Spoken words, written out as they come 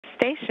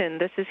station.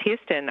 This is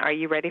Houston. Are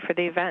you ready for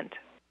the event?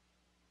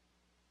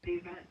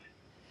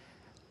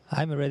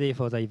 I'm ready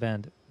for the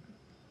event.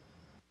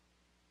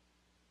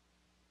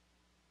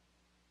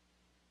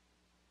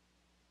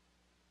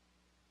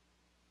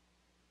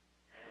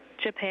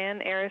 Japan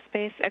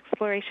Aerospace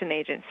Exploration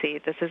Agency.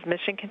 This is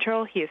Mission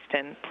Control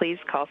Houston. Please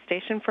call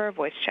station for a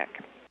voice check.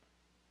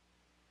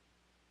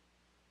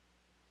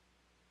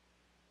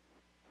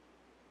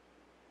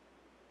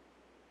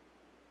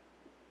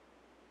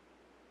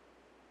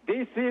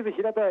 This is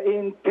Hirata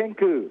in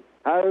Tenku.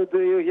 How do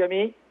you hear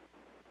me?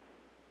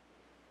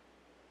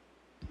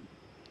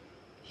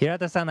 平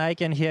田さん、I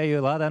can hear you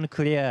loud and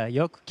clear.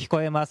 よく聞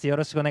こえます。よ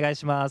ろしくお願い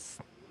しま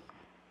す。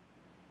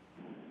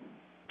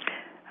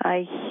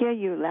I hear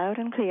you loud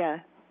and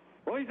clear.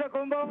 おいさん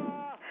こんばん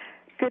は。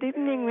Good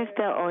evening,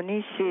 Mr.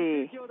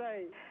 Onishi.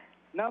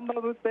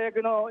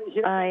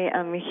 I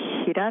am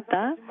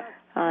Hirata.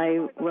 I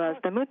was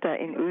the Muta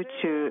in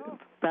Uchu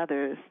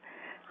Brothers.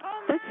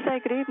 Let's say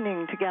good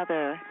evening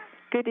together.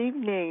 Good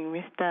evening,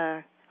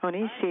 Mr.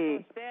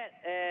 Onishi.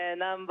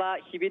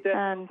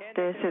 And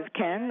this is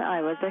Ken.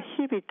 I was a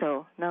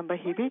Hibito, number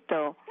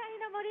Hibito.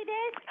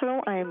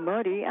 Hello, I'm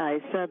Mori. I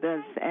serve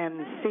as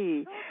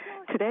MC.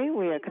 Today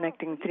we are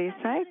connecting three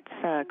sites,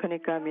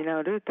 Kunika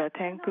Minaruta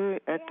Tenku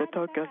at the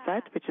Tokyo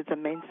site, which is the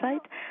main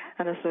site,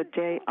 and also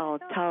JR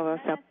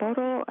Tower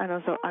Sapporo, and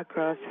also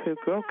across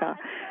Fukuoka.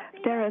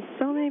 There are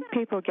so many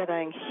people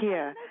gathering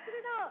here,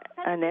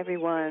 and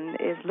everyone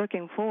is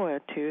looking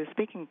forward to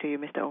speaking to you,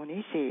 Mr.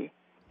 Onishi.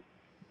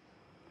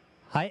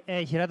 はい、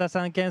平田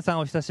さん、健さん、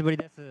お久しぶり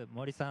です。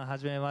森さん、は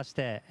じめまし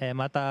て。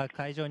また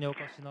会場にお越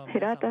しの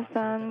皆様、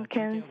Hirata-san,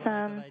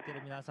 Ken-san,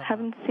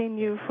 haven't seen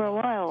you for a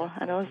while,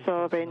 and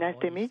also very nice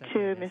to meet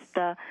you,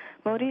 Mr.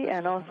 Mori,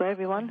 and also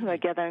everyone who are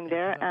gathering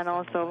there, and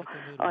also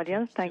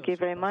audience. Thank you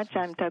very much.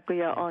 I'm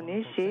Takuya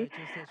Onishi,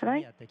 and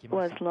I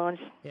was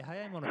launched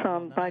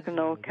from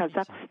Baikonur,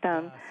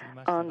 Kazakhstan,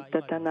 on the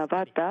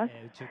Tanabata,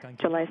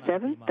 July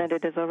 7th, and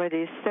it is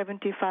already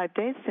 75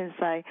 days since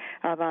I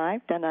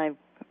arrived, and I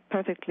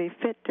perfectly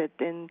fitted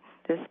in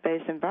the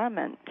space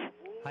environment.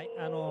 はい、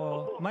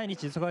毎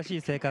日忙し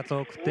い生活を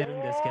送っている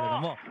んですけれど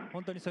も、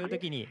本当にそういう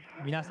時に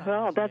皆さん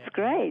Well, that's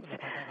great.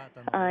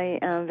 I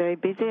am very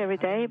busy every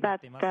day, but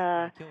今日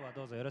は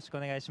どうぞよろしくお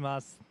願いしま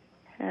す。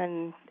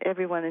and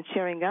everyone is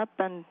cheering up,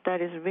 and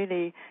that is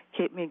really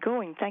keep me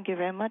going. Thank you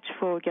very much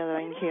for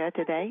gathering here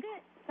today.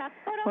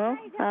 Well,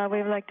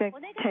 we would like to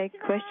take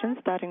questions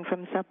starting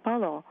from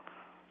Sapporo.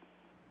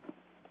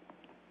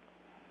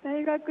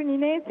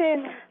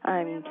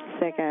 I'm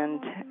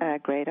second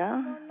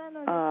grader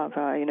of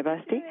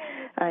university.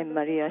 I'm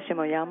Maria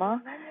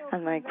Shimoyama,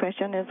 and my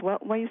question is,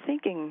 what were you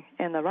thinking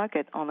in the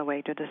rocket on the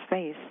way to the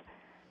space?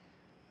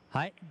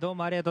 はい、どう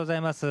もありがとうござ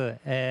います。ロ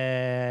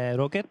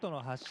ケット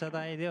の発射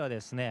台ではで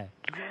すね、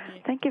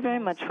 Thank you very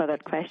much for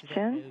that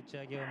question.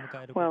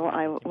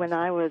 Well, when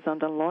I was on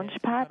the launch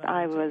pad,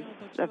 I was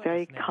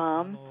very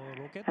calm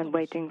and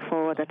waiting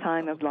for the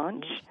time of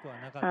launch.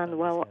 And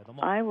while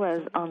I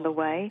was on the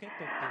way,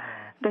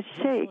 the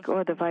shake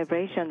or the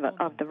vibration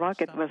of the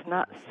rocket was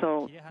not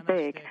so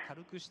big,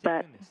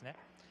 but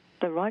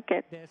the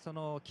rocket,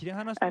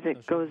 as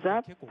it goes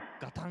up,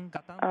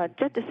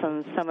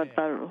 jettisons some of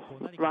the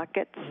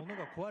rockets,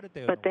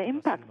 but the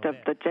impact of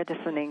the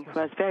jettisoning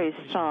was very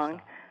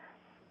strong,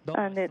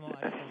 and it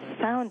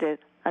sounded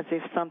as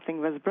if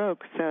something was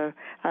broke, so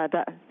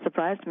that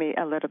surprised me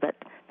a little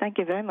bit. Thank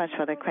you very much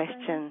for the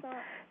question.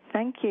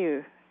 Thank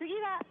you.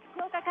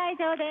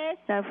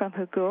 Now from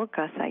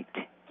Fukuoka site.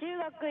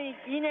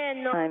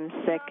 I'm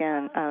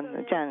second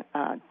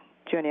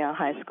junior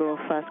high school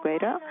first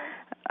grader.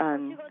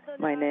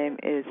 My name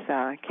is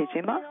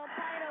Kijima.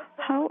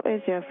 How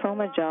is your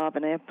former job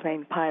an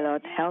airplane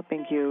pilot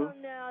helping you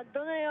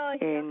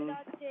in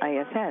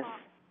ISS?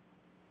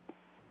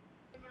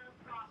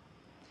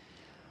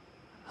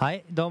 は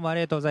い、どうもあ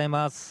りがとうござい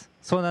ます。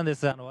そうなんで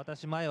す。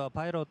私前は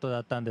パイロットだ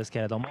ったんですけ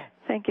れども。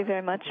Thank you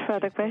very much for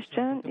the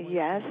question.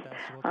 Yes,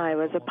 I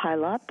was a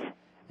pilot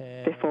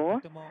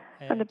before,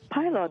 and the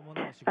pilot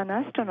and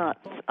astronauts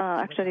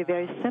are actually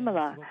very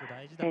similar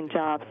in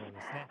jobs.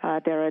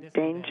 There are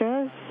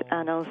dangers,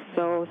 and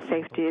also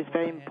safety is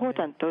very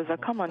important. Those are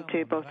common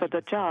to both of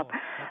the job.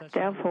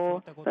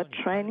 Therefore, the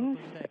trainings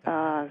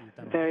are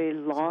very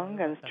long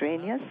and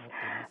strenuous,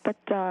 but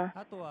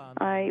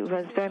I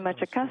was very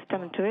much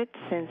accustomed to it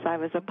since I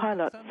was a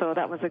pilot, so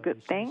that was a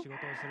good thing.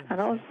 And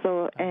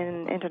also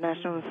in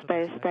International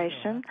Space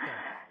Station,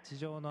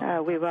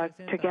 we work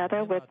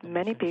together with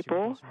many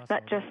people,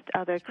 not just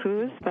other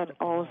crews, but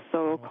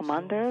also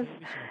commanders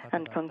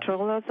and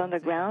controllers on the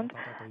ground.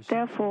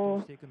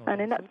 Therefore, and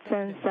in that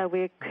sense,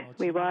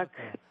 we work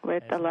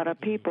with a lot of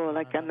people,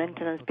 like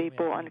maintenance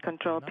people and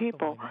control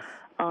people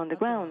on the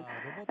ground.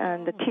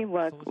 And the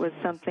teamwork was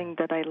something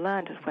that I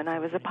learned when I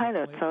was a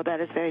pilot, so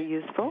that is very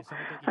useful.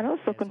 And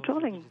also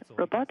controlling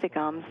robotic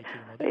arms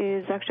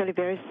is actually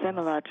very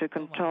similar to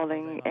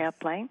controlling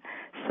airplane,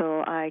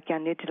 so I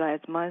can utilize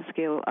my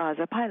skill as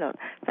a pilot.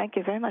 Thank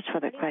you very much for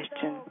the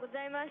question.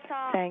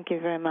 Thank you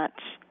very much.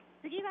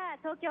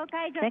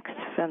 Next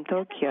from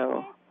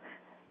Tokyo,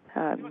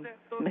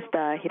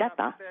 Mr.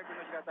 Hirata.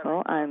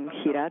 Oh, I'm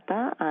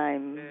Hirata.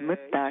 I'm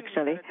Mutta,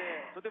 actually.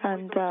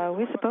 And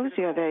we suppose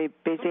you're very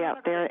busy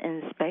out there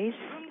in space.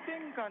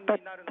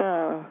 But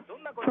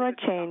for a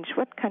change,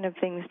 what kind of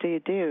things do you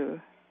do?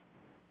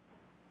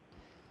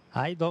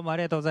 はい、どうもあ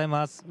りがとうござい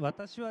ます。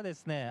私はで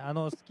すね、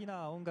好き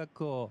な音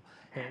楽を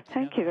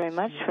Thank you very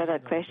much for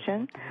that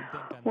question.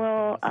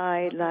 Well,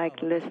 I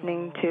like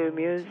listening to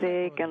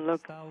music and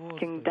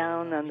looking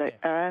down on the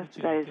earth.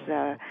 That is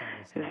a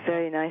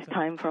very nice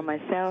time for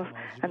myself.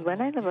 And when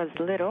I was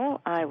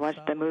little, I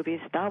watched the movie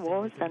Star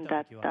Wars, and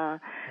that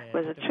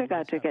was a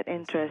trigger to get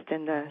interest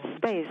in the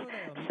space.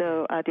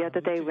 So the other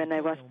day when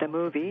I watched the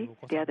movie,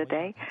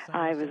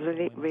 I was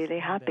really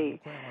happy.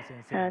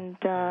 And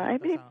I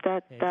believe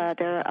that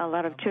there are a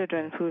lot of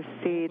children who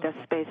see the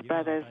Space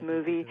Brothers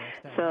movie.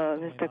 So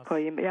Mr.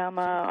 Koyama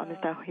or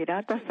Mr.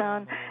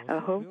 Hirata-san, I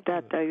hope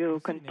that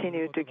you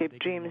continue to give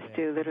dreams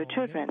to little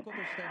children.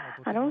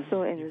 And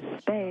also in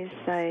space,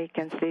 I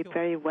can sleep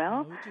very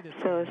well.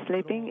 So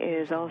sleeping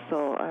is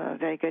also a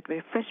very good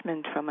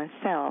refreshment for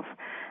myself.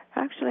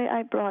 Actually,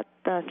 I brought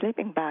the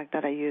sleeping bag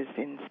that I use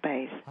in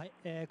space. はい、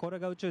これ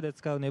が宇宙で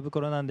使う寝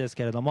袋なんです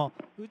けれども、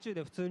宇宙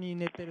で普通に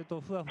寝てる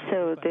とふわふわ。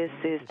So this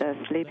is the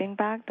sleeping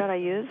bag that I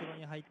use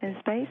in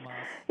space.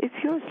 If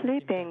you're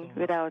sleeping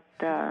without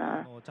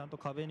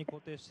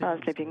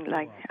sleeping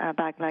like a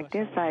bag like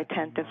this, I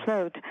tend to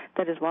float.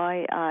 That is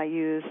why I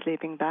use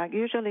sleeping bag.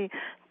 Usually,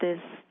 this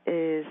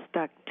is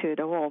stuck to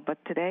the wall,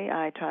 but today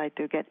I try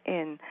to get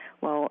in.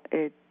 Well,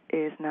 it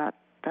is not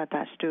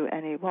attached to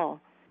any wall.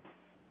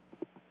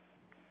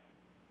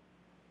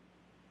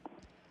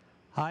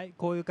 はい、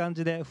こういう感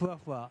じでふわ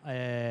ふわ、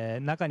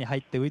中に入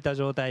って浮いた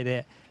状態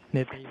で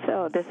寝ています。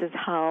So this is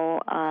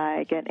how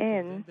I get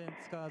in,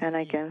 and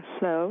I can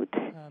float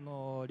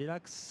リラ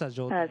ックスした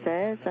状態 as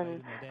is,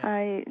 and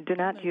I do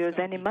not use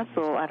any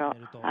muscle at all.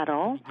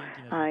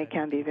 I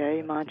can be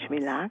very much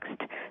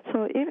relaxed.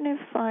 So even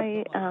if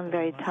I am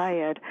very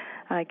tired,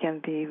 I can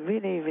be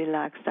really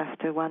relaxed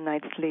after one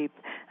night's sleep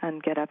and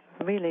get up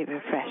really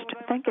refreshed.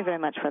 Thank you very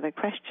much for the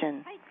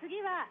question.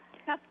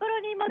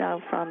 Now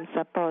from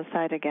Sapporo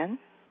side again.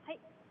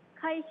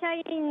 I'm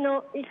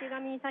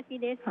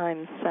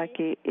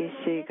Saki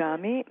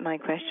Ishigami. My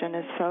question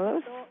is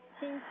follows.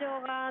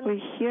 We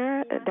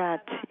hear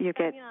that you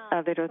get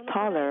a little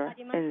taller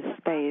in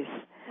space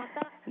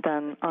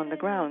than on the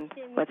ground.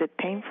 Was it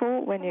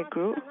painful when you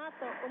grew?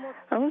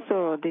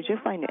 Also, did you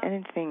find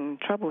anything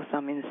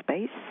troublesome in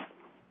space?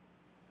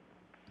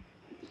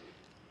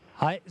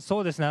 はい、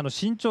そうですね。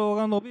身長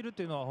が伸びる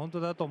というのは本当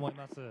だと思い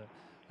ます。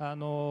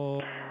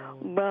Well,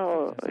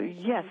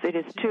 yes, it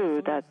is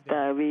true that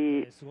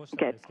we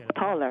get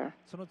taller.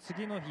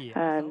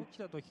 And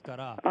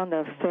on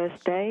the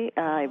first day,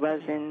 I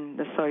was in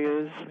the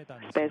Soyuz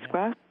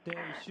spacecraft,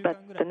 but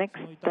the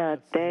next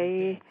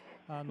day,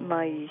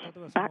 my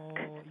back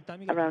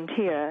around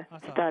here I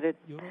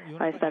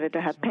started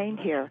to have pain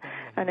here,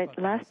 and it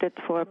lasted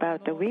for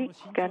about a week,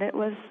 and it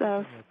was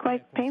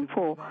quite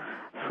painful.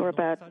 For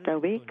about a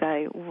week,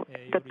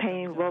 the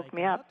pain woke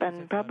me up,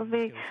 and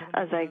probably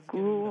as I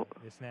grew,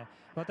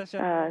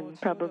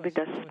 probably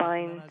the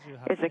spine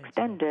is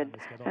extended,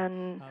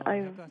 and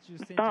I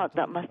thought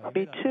that must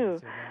be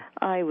true.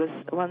 I was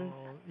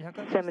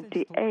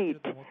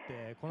 178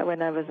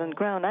 when I was on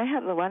ground. I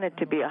had wanted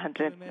to be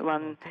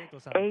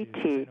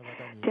 180.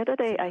 The other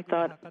day, I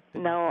thought,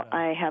 now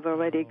I have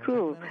already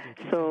grew.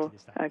 So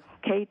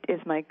Kate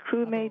is my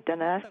crewmate,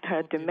 and I asked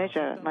her to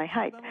measure my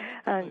height,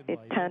 and it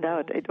turned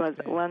out it was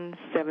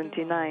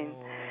 179.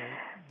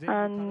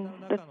 And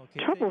the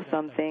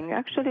troublesome thing,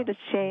 actually the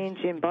change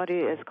in body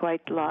is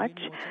quite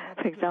large.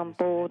 For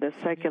example, the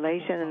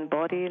circulation in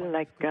body,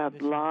 like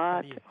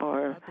blood,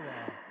 or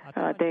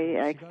they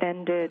are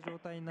extended,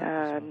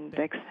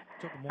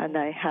 and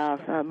I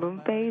have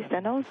moon face,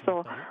 and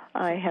also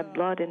I have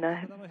blood in the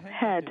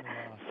head.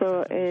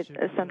 So it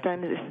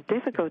sometimes it's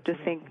difficult to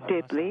think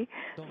deeply.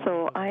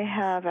 So I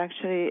have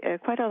actually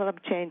quite a lot of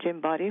change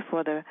in body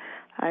for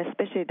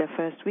especially the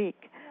first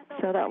week.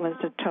 So that was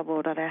the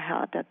trouble that I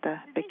had at the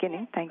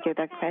beginning. Thank you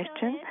for that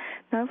question.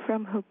 Now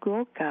from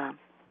Fukuoka.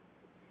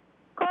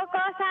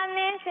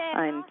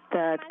 I'm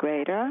third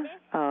grader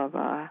of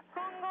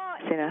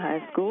senior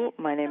high school.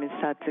 My name is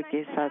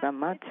Satsuki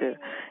Sadamatsu.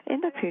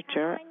 In the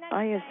future,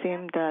 I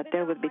assume that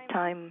there would be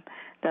time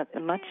that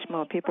much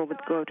more people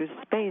would go to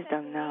space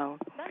than now.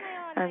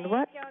 And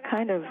what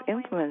kind of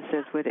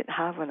influences would it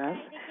have on us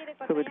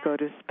who would go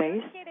to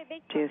space,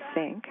 do you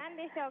think?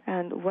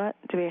 And what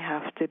do we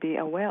have to be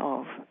aware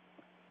of?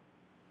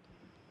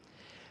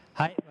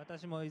 はい、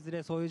私もいず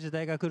れそういう時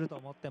代が来ると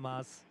思って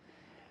ます。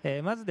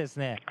まずです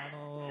ね、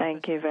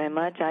 Thank you very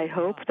much. I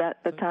hope that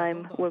the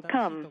time will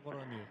come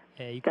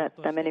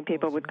that many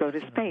people would go to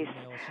space.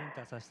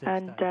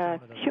 And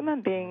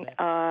human beings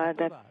are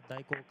the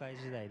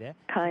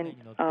kind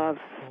of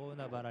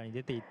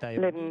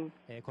living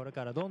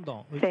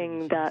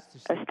thing that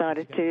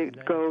started to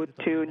go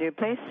to new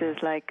places,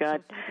 like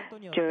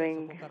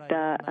during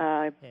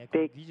the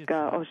big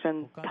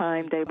ocean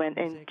time, they went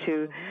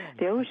into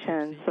the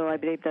ocean. So I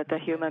believe that the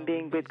human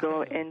being would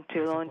go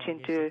into launch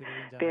into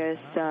various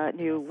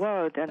new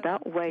world, and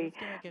that way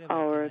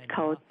our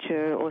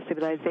culture or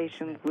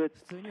civilization would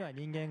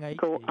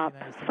go up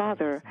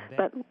further.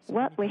 But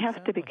what we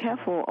have to be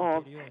careful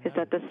of is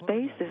that the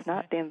space is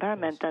not the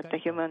environment that the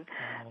human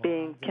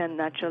being can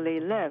naturally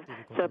live.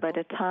 So by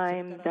the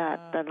time that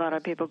a lot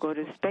of people go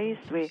to space,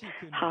 we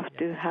have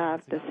to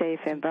have the safe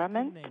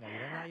environment.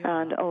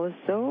 And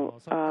also,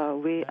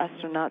 we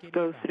astronauts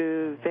go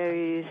through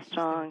very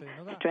strong,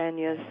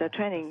 strenuous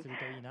training.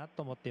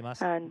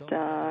 And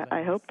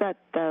I hope that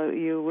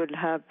you would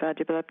have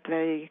developed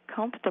very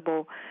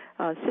comfortable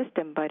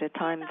system by the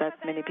time that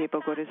many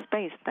people go to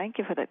space. Thank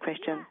you for that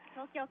question.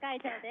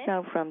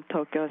 Now from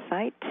Tokyo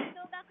site,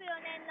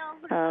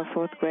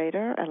 fourth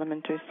grader,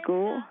 elementary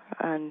school,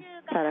 and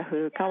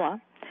Fukuoka.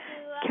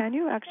 Can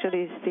you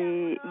actually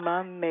see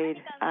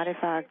man-made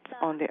artifacts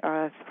on the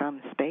Earth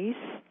from space?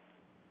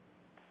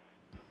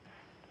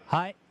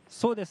 はい、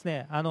そうです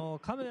ね。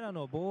カメラ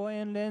の望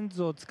遠レン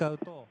ズを使う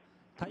と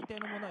大抵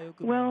のものはよ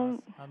く見え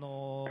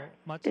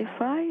ます。If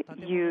I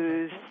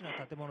use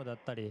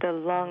the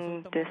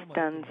long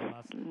distance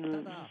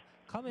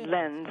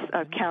lens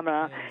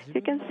camera,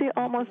 you can see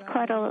almost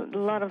quite a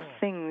lot of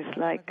things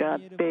like a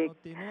big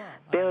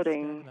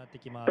building.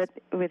 But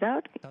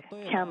without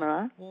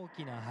camera,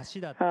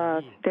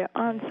 there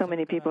aren't so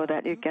many people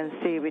that you can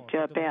see with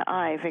your bare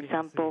eye. For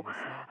example,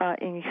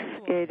 if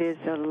it is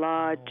a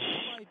large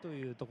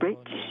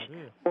bridge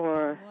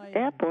or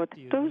airport,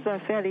 those are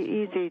fairly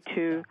easy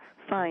to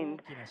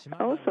find.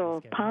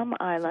 Also, Palm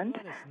Island,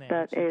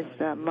 that is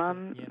a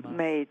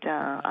man-made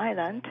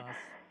island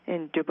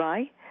in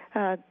Dubai,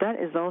 that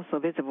is also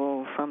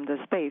visible from the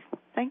space.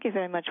 Thank you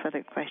very much for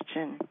the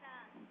question.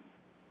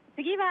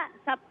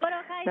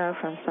 Now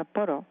from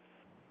Sapporo.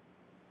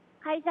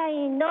 I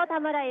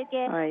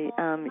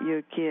am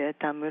Yuki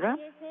Tamura.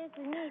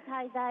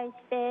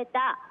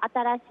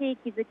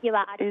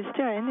 Is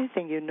there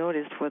anything you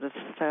noticed for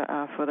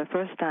the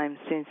first time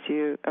since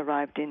you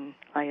arrived in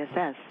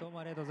ISS?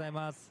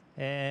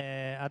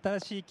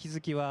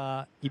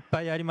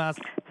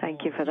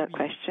 Thank you for that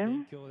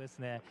question.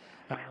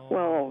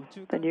 Well,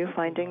 the new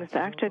findings,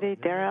 actually,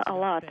 there are a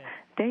lot.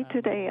 Day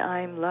to day,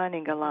 I'm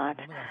learning a lot.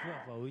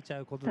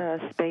 The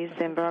space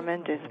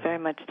environment is very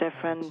much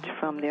different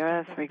from the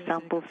Earth. For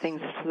example,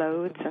 things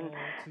float, and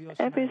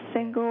every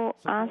single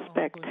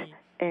aspect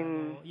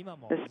in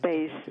the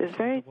space is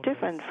very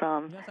different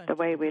from the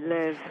way we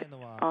live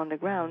on the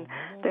ground.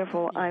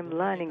 Therefore, I'm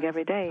learning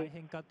every day.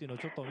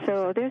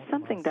 So there's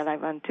something that I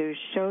want to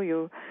show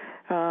you,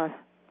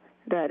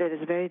 that it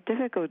is very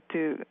difficult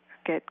to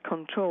get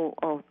control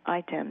of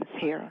items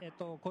here.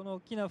 So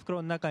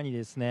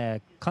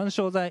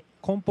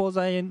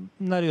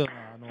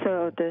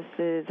this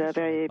is a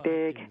very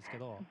big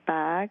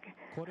bag,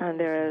 and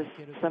there is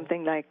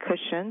something like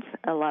cushions,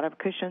 a lot of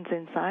cushions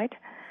inside.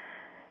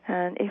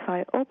 And if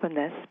I open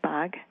this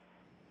bag,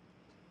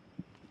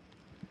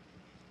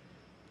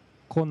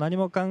 こう何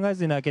も考え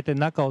ずに開けて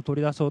中を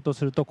取り出そうと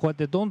すると、こうやっ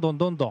てどんどん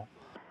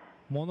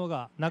物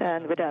が中から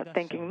and without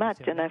thinking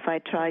much, and if I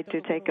try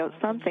to take out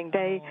something,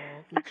 they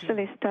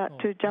actually start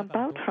to jump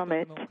out from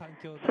it.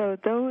 So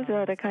those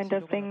are the kind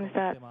of things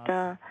that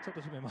are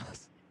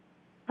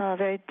a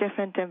very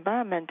different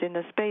environment in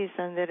the space,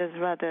 and it is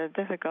rather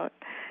difficult.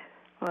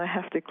 Well, I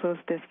have to close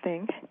this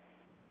thing.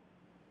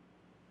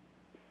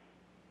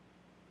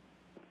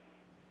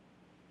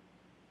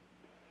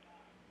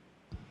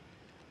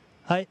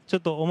はい、ちょ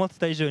っと思って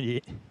た以上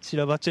に散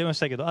らばっちゃいまし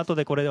たけど、後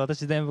でこれで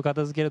私全部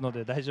片付けるの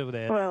で大丈夫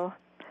です。Well,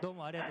 どう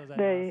もありがとうご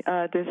ざい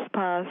ます。they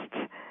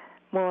dispersed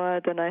more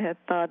than I had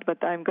thought, but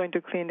I'm going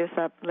to clean this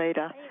up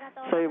later,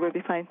 so it will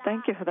be fine.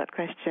 Thank you for that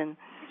question.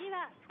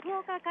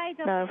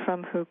 Now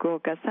from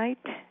Fukuoka site.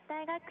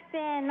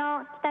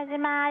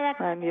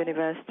 I'm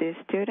university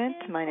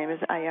student. My name is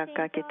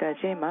Ayaka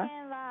Kitajima.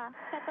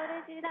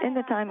 In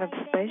the time of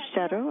space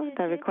shuttle,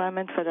 the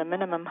requirement for the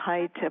minimum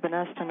height of an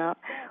astronaut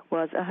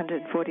was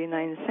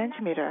 149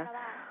 centimeters,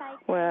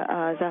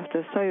 whereas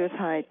after Soyuz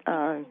height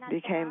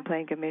became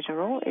playing a major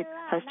role, it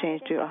has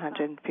changed to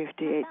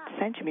 158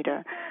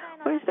 centimeters.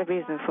 What is the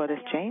reason for this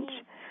change?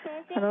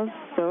 And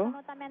also,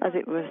 as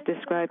it was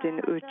described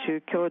in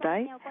Uchu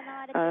Kyodai,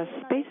 a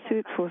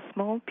spacesuit for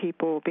small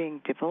people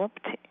being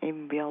developed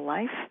in real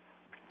life.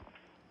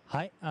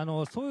 はい、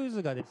ソユー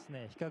ズがです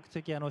ね、比較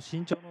的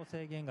身長の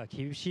制限が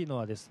厳しいの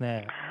はです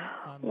ね、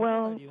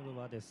Well, 理由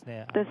はです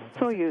ね、 the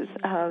Soyuz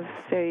have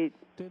very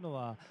というの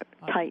は、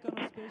 tight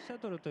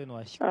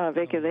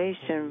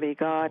regulation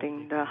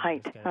regarding the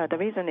height. The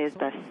reason is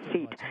the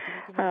seat.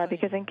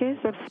 Because in case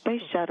of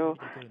space shuttle,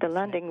 the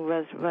landing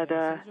was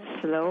rather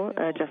slow,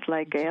 just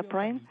like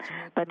airplane.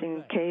 But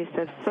in case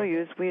of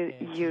Soyuz, we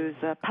use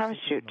a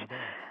parachute.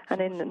 And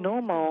in the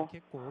normal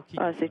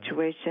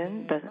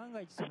situation, the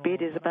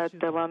speed is about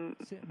 1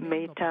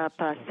 meter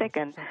per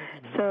second.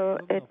 So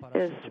it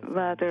is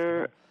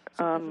rather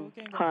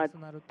hard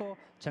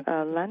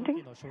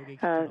landing.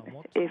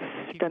 If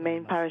the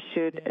main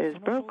parachute is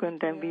broken,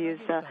 then we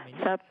use a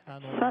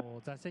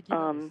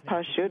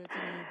parachute.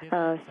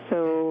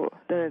 So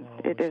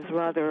it is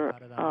rather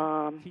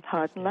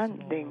hard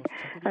landing.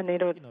 And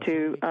in order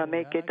to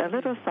make it a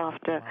little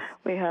softer,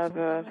 we have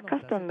a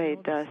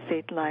custom-made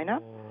seat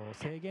liner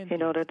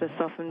in order to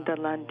soften the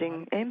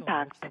landing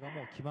impact.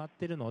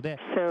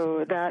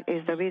 So that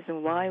is the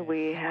reason why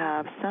we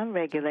have some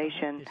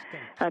regulation,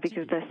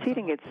 because the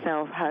seating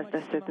itself has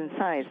a certain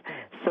size.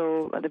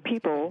 So the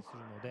people,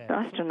 the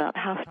astronaut,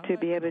 have to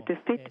be able to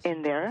fit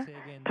in there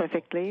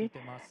perfectly,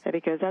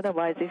 because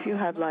otherwise, if you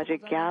have larger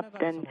gap,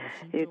 then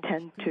you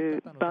tend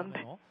to bump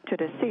to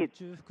the seat.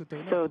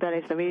 So that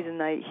is the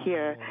reason I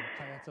hear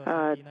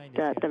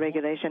that the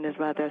regulation is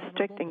rather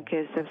strict in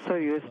case of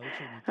Soyuz.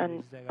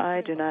 And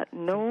I do not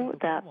know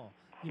that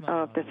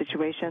of the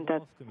situation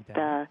that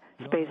the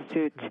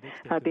spacesuits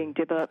are being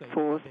developed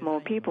for small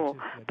people.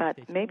 But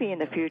maybe in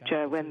the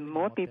future, when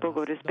more people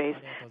go to space,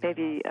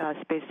 maybe a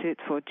spacesuit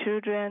for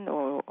children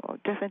or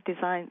different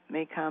design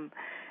may come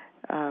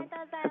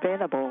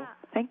available.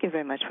 Thank you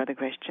very much for the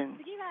question.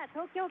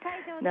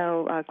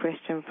 Now, a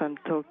question from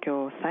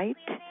Tokyo site.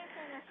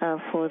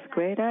 Fourth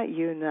grader,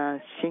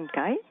 Yuna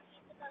Shinkai.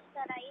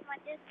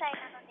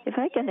 If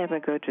I can ever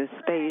go to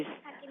space,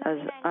 as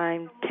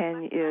I'm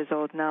 10 years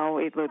old now,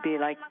 it will be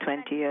like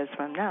 20 years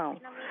from now.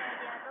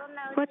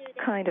 What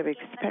kind of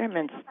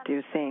experiments do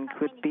you think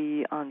would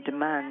be on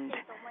demand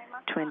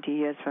 20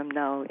 years from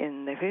now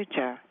in the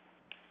future?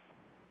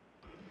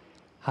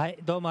 はい、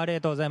どうもあり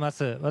がとうございま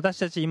す。私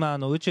たち今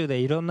宇宙で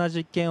いろんな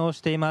実験を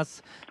していま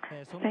す。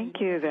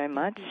Thank you very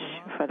much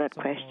for that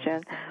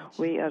question.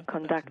 We are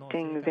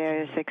conducting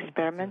various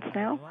experiments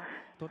now,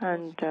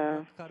 and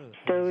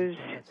those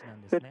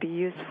would be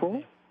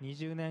useful in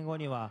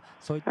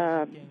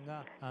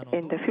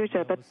the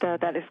future, but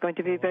that is going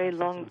to be a very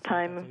long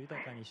time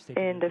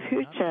in the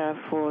future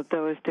for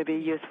those to be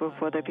useful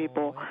for the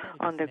people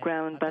on the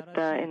ground. But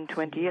in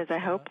 20 years, I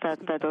hope that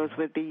those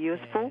will be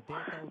useful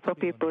for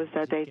people's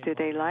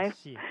day-to-day life,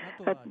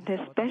 but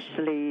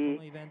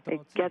especially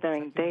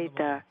gathering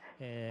data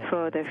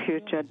for the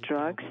future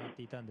drugs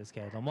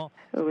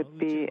would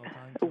be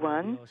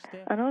one.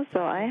 And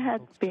also, I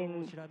had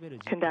been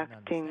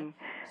conducting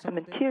a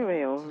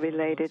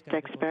material-related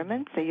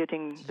experiments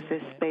using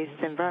the space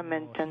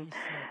environment and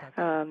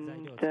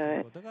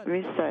the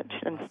research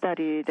and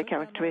study the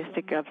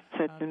characteristic of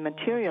certain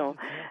material.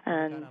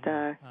 And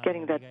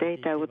getting that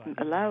data would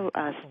allow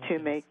us to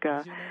make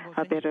a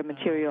better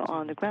material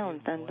on the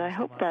ground. And I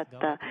hope that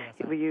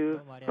you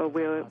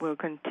will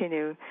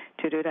continue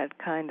to do that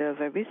kind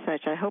of research.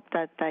 I hope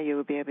that you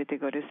will be able to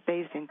go to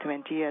space in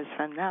 20 years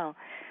from now.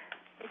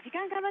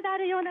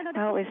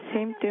 Well, we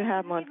seem to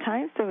have more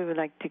time, so we would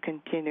like to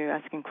continue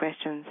asking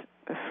questions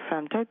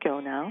from Tokyo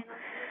now.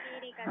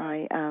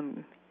 I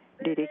am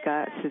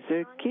Ririka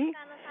Suzuki.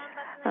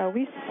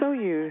 We saw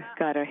you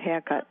got a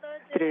haircut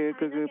through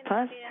Google+,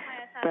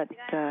 but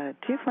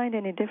do you find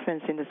any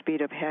difference in the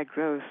speed of hair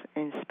growth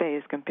in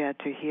space compared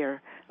to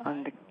here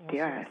on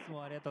the Earth?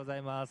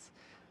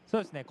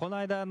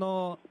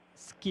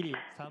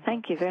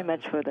 Thank you very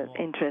much for the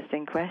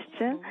interesting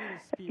question.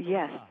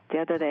 Yes, the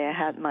other day I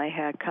had my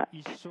hair cut,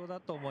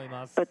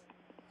 but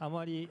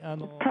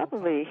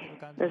probably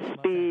the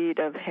speed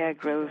of hair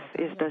growth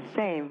is the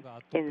same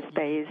in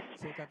space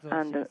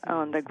and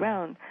on the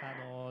ground.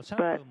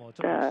 But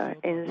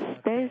in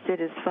space, it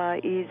is far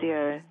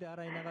easier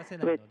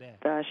with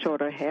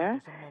shorter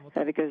hair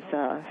because,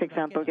 for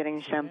example,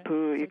 getting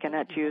shampoo, you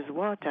cannot use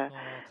water.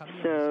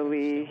 So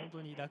we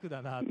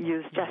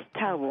use just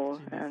towel,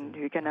 and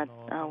you cannot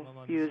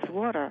use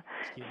water.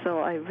 So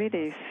I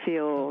really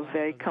feel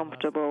very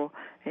comfortable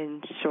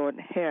in short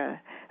hair.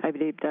 I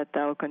believe that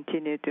I'll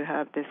continue to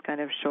have this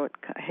kind of short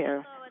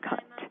hair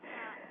cut.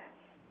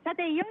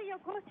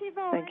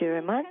 Thank you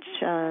very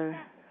much.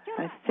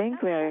 I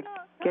think we are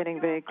getting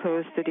very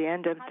close to the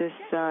end of this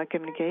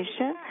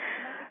communication.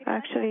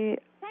 Actually,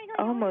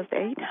 almost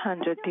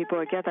 800 people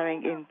are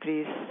gathering in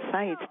 3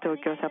 sites,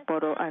 Tokyo,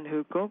 Sapporo, and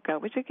Fukuoka,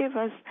 which will give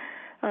us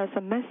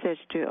some message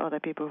to other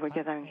people who are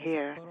gathering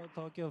here.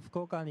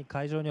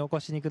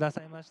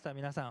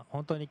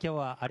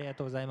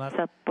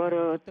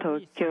 Sapporo,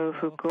 Tokyo,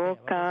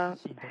 Fukuoka,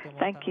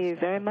 thank you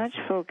very much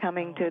for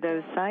coming to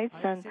those sites.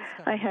 And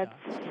I had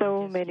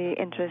so many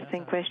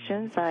interesting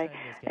questions. I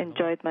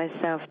enjoyed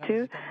myself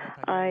too.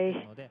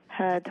 I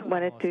had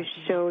wanted to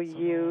show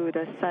you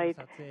the site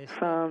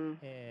from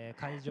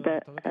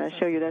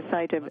show you the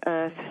sight of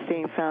Earth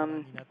seen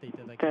from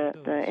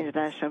the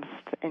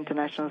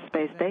International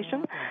Space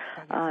Station.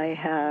 I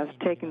have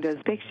taken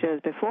those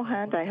pictures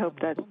beforehand. I hope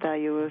that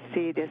you will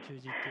see this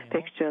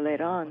picture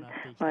later on.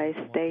 My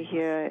stay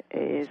here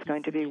is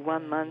going to be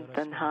 1 month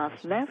and a half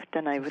left,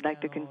 and I would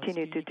like to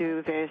continue to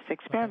do various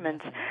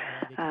experiments.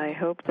 I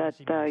hope that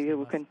you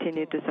will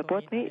continue to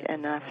support me,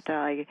 and after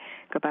I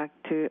go back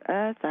to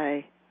Earth,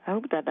 I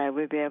hope that I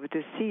will be able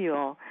to see you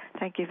all.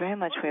 Thank you very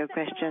much for your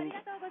questions.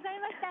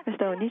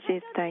 Mr.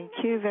 Onishi, thank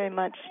you very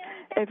much.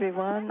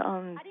 Everyone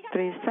on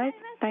 3 sites,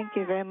 thank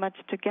you very much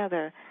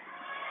together.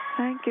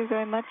 Thank you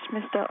very much,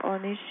 Mr.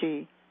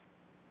 Onishi.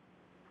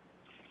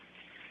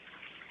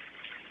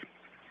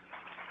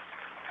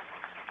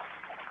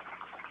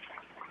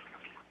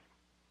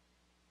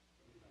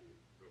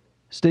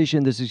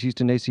 Station, this is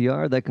Houston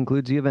ACR. That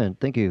concludes the event.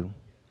 Thank you.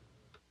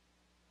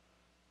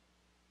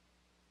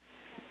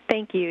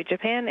 Thank you,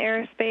 Japan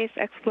Aerospace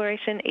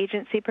Exploration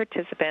Agency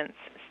participants.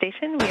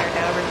 Station, we are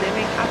now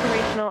resuming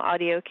operational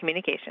audio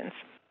communications.